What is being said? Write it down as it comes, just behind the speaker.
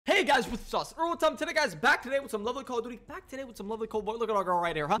Hey guys, what's up? Earl today, guys, back today with some lovely Call of Duty. Back today with some lovely Cold War. Look at our girl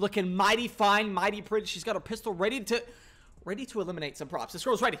right here, huh? Looking mighty fine, mighty pretty. She's got a pistol ready to eliminate some props. This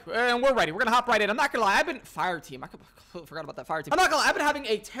girl's ready, and we're ready. We're gonna hop right in. I'm not gonna lie, I've been fire team. I completely forgot about that fire team. I'm not gonna lie, I've been having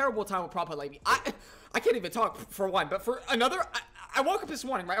a terrible time with prop play lately. I can't even talk for one, but for another. I woke up this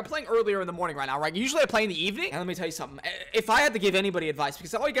morning, right? I'm playing earlier in the morning right now, right? Usually I play in the evening. And let me tell you something. If I had to give anybody advice,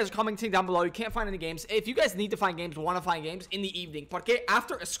 because all you guys are commenting down below, you can't find any games. If you guys need to find games, want to find games in the evening, porque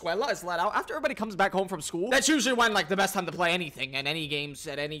after escuela is let out, after everybody comes back home from school, that's usually when, like, the best time to play anything and any games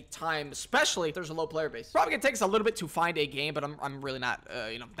at any time, especially if there's a low player base. Probably gonna take us a little bit to find a game, but I'm really not,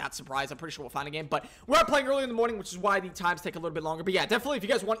 that surprised. I'm pretty sure we'll find a game. But we're playing early in the morning, which is why the times take a little bit longer. But yeah, definitely, if you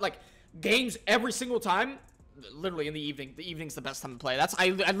guys want, like, games every single time, literally in the evening. The evening's the best time to play. I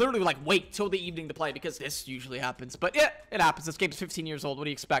literally like wait till the evening to play because this usually happens. But yeah, it happens. This game's 15 years old. What do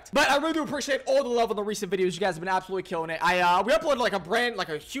you expect? But I really do appreciate all the love on the recent videos. You guys have been absolutely killing it. We uploaded like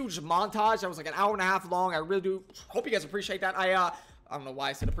a huge montage that was like an hour and a half long. I really do hope you guys appreciate that. I don't know why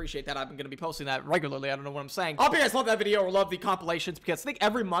I said appreciate that. I'm going to be posting that regularly. I don't know what I'm saying. I hope you guys love that video or love the compilations, because I think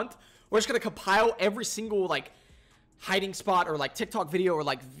every month we're just going to compile every single like hiding spot or like TikTok video or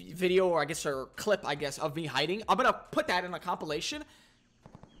like video or I guess or clip I guess of me hiding. I'm gonna put that in a compilation.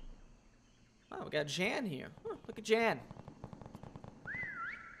 Oh, we got Jan here. Oh, look at Jan.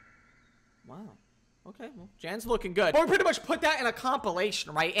 Wow. Okay, well, Jan's looking good. But we pretty much put that in a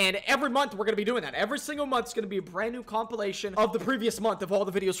compilation, right? And every month we're gonna be doing that. Every single month is gonna be a brand new compilation of the previous month of all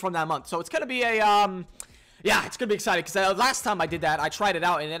the videos from that month. So it's gonna be a yeah, it's gonna be exciting because last time I did that, I tried it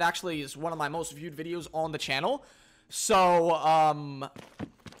out and it actually is one of my most viewed videos on the channel. So,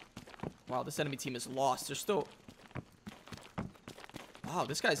 wow, this enemy team is lost. They're still, wow,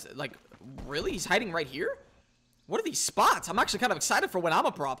 this guy's, like, really? He's hiding right here? What are these spots? I'm actually kind of excited for when I'm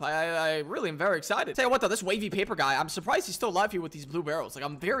a prop. I really am very excited. Tell you what, though, this wavy paper guy, I'm surprised he's still alive here with these blue barrels. Like,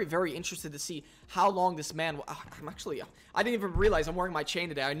 I'm very, very interested to see how long this man, I'm actually, I didn't even realize I'm wearing my chain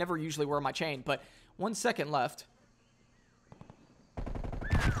today. I never usually wear my chain, but 1 second left.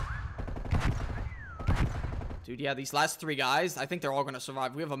 Dude, yeah, these last three guys, I think they're all going to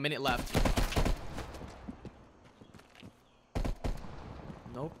survive. We have a minute left.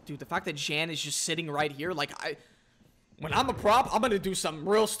 Nope. Dude, the fact that Jan is just sitting right here, like, when I'm a prop, I'm going to do some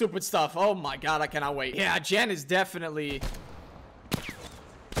real stupid stuff. Oh, my God, I cannot wait. Yeah, Jan is definitely...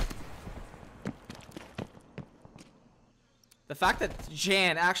 The fact that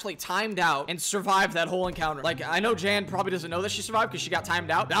Jan actually timed out and survived that whole encounter. Like, I know Jan probably doesn't know that she survived because she got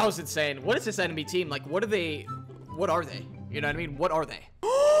timed out. That was insane. What is this enemy team? Like, what are they? What are they? You know what I mean? What are they?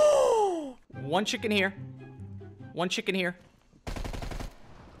 One chicken here. One chicken here.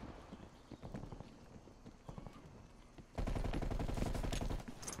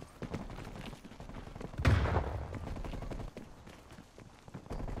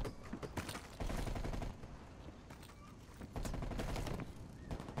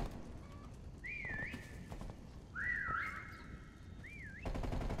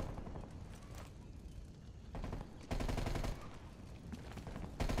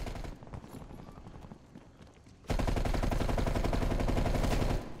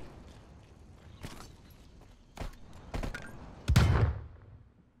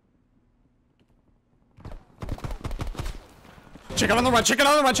 Chicken on the run, chicken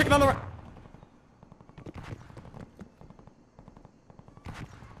on the run, chicken on the run.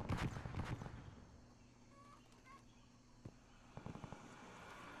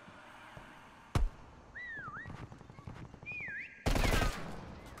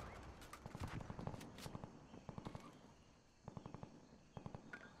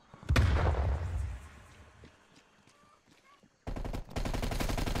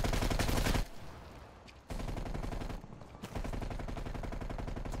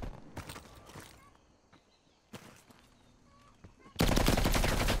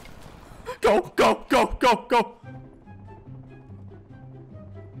 Go, go, go, go, go.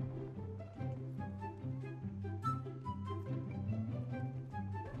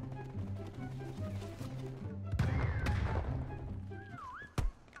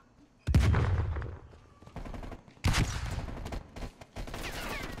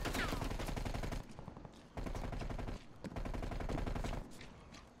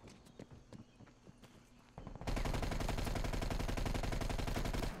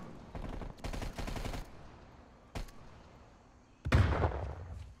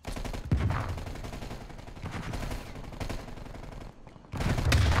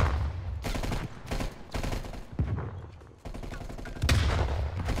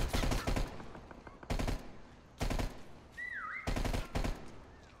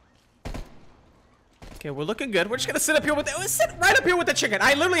 Okay, we're looking good. We're just gonna sit up here with the, sit right up here with the chicken.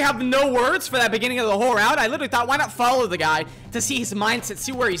 I literally have no words for that beginning of the whole round. I literally thought, why not follow the guy to see his mindset,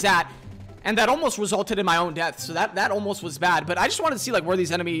 see where he's at. And that almost resulted in my own death. So that almost was bad. But I just wanted to see like where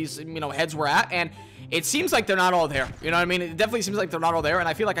these enemies, you know, heads were at. And it seems like they're not all there. You know what I mean? It definitely seems like they're not all there. And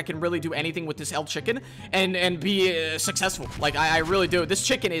I feel like I can really do anything with this El chicken and be successful. Like I really do. This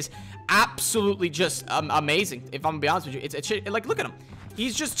chicken is absolutely just amazing. If I'm gonna be honest with you, it's like, look at him.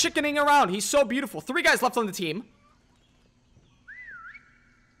 He's just chickening around. He's so beautiful. 3 guys left on the team.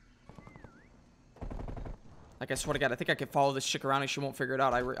 Like, I swear to God, I think I can follow this chick around and she won't figure it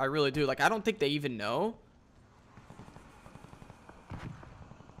out. I really do. Like, I don't think they even know.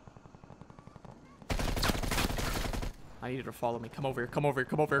 I need her to follow me. Come over here. Come over here.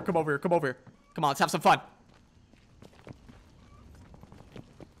 Come over here. Come over here. Come over here. Come on, let's have some fun.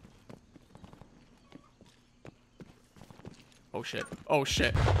 Oh, shit. Oh,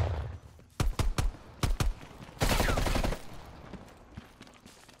 shit.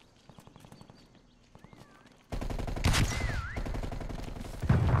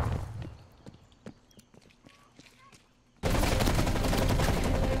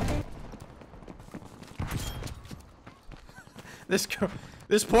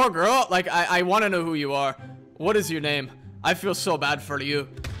 This poor girl, like, I want to know who you are. What is your name? I feel so bad for you.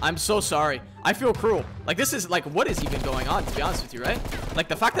 I'm so sorry. I feel cruel. Like, this is, like, what is even going on, to be honest with you, right? Like,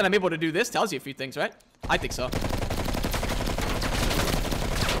 the fact that I'm able to do this tells you a few things, right? I think so.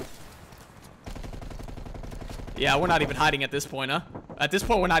 Yeah, we're not even hiding at this point, huh? At this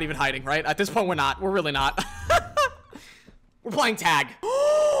point, we're not even hiding, right? At this point, we're not. We're really not. We're playing tag.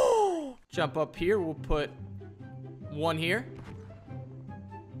 Jump up here. We'll put 1 here.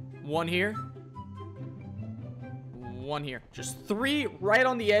 1 here. 1 here. Just 3 right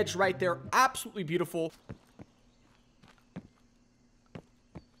on the edge right there. Absolutely beautiful.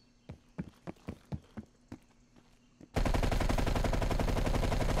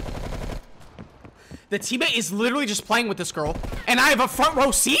 The teammate is literally just playing with this girl, and I have a front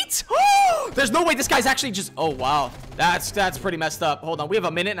row seat? There's no way this guy's actually just... Oh, wow. That's pretty messed up. Hold on. We have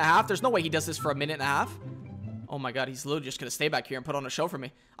a minute and a half. There's no way he does this for a minute and a half. Oh, my God. He's literally just going to stay back here and put on a show for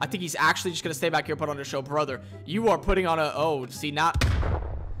me. I think he's actually just going to stay back here and put on a show. Brother, you are putting on a... Oh, see, now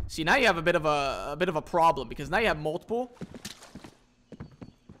you have a bit of a problem, because now you have multiple.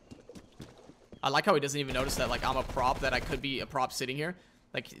 I like how he doesn't even notice that, like, I'm a prop, that I could be a prop sitting here.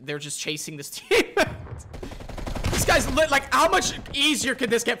 Like, they're just chasing this team. This guy's like, how much easier could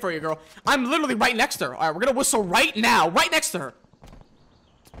this get for you, girl? I'm literally right next to her. All right, we're gonna whistle right now, right next to her.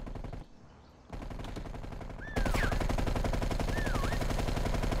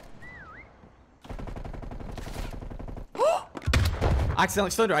 I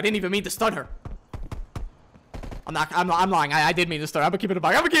accidentally stunned her. I didn't even mean to stun her. I'm lying. I did mean to stun her. I'm gonna keep it a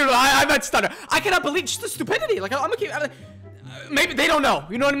bug. I meant stun her. I cannot believe just the stupidity. Like, I'm gonna keep... Maybe they don't know.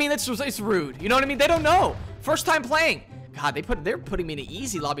 You know what I mean? It's rude. You know what I mean? They don't know. First time playing. God, they're putting me in an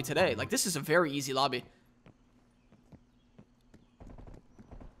easy lobby today. Like, this is a very easy lobby.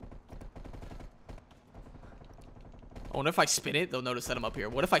 Oh, and if I spin it, they'll notice that I'm up here.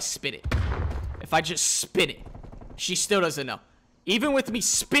 What if I spin it? If I just spin it, she still doesn't know. Even with me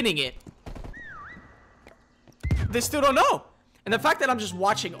spinning it, they still don't know. And the fact that I'm just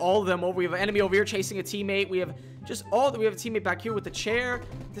watching all of them over, we have an enemy over here chasing a teammate. We have just we have a teammate back here with the chair.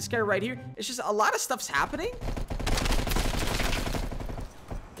 This guy right here. It's just a lot of stuff's happening.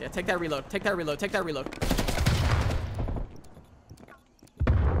 Yeah, take that reload. Take that reload. Take that reload.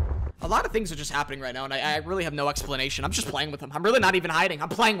 A lot of things are just happening right now, and I really have no explanation. I'm just playing with them. I'm really not even hiding. I'm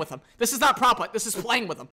playing with them. This is not prop hunt. This is playing with them.